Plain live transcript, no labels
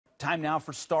Time now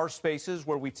for Star Spaces,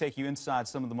 where we take you inside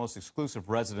some of the most exclusive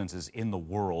residences in the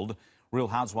world. Real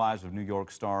Housewives of New York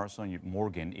star Sonja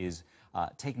Morgan is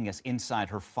taking us inside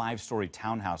her 5-story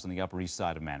townhouse on the Upper East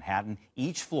Side of Manhattan.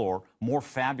 Each floor more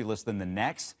fabulous than the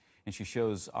next, and she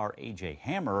shows our AJ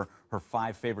Hammer her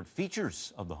 5 favorite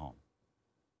features of the home.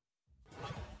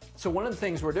 So one of the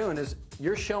things we're doing is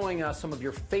you're showing us some of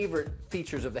your favorite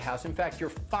features of the house. In fact, your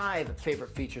 5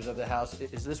 favorite features of the house.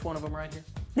 Is this one of them right here?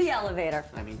 The elevator.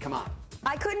 I mean, come on.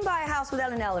 I couldn't buy a house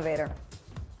without an elevator.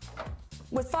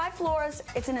 With 5 floors,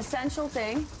 it's an essential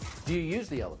thing. Do you use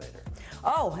the elevator?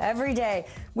 Oh, every day.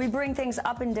 We bring things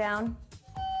up and down.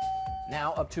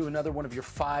 Now up to another one of your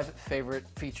 5 favorite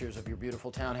features of your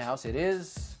beautiful townhouse. It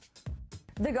is...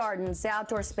 the gardens, the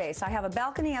outdoor space. I have a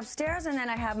balcony upstairs, and then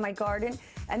I have my garden.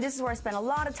 And this is where I spend a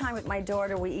lot of time with my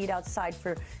daughter. We eat outside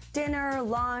for dinner,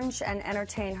 lunch, and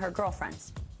entertain her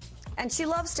girlfriends. And she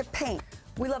loves to paint.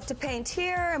 We love to paint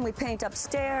here, and we paint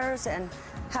upstairs, and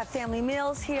have family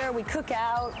meals here. We cook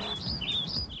out.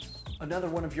 Another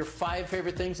one of your 5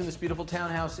 favorite things in this beautiful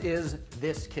townhouse is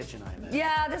this kitchen, I imagine.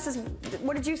 Yeah, this is,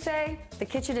 what did you say? The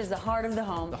kitchen is the heart of the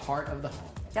home. The heart of the home.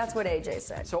 That's what AJ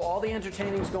said. So all the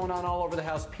entertaining's going on all over the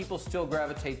house. People still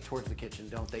gravitate towards the kitchen,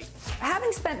 don't they?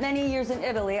 Having spent many years in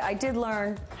Italy, I did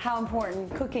learn how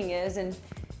important cooking is, and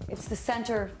it's the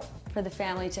center for the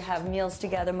family to have meals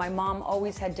together. My mom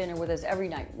always had dinner with us every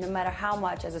night, no matter how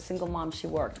much as a single mom she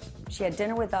worked. She had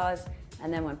dinner with us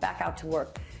and then went back out to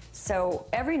work. So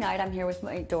every night I'm here with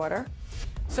my daughter.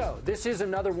 So this is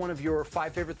another one of your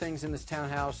 5 favorite things in this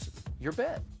townhouse, your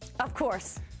bed. Of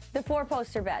course, the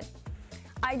 4-poster bed.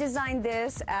 I designed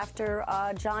this after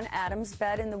John Adams'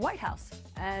 bed in the White House.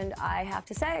 And I have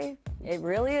to say, it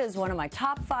really is one of my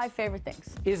top 5 favorite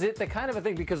things. Is it the kind of a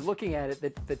thing, because looking at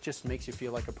it, that just makes you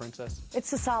feel like a princess?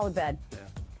 It's a solid bed.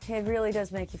 Yeah. It really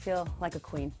does make you feel like a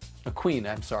queen. A queen,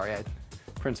 I'm sorry.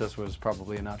 Princess was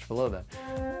probably a notch below that.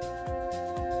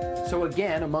 So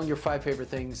again, among your 5 favorite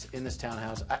things in this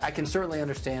townhouse, I can certainly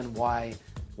understand why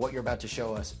what you're about to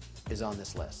show us is on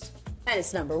this list. And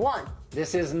it's number 1.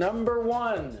 This is number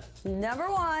 1. Number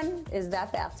 1 is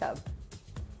that bathtub.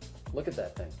 Look at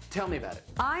that thing. Tell me about it.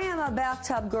 I am a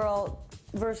bathtub girl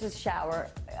versus shower.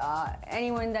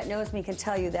 Anyone that knows me can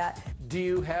tell you that. Do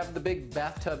you have the big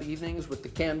bathtub evenings with the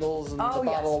candles and the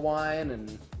bottle of wine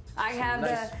and I have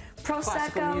nice the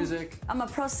Prosecco music? I'm a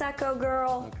Prosecco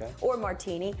girl, or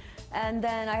martini. And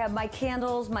then I have my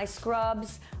candles, my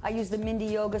scrubs. I use the Mindy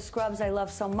Yoga scrubs I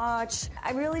love so much.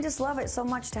 I really just love it so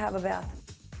much to have a bath.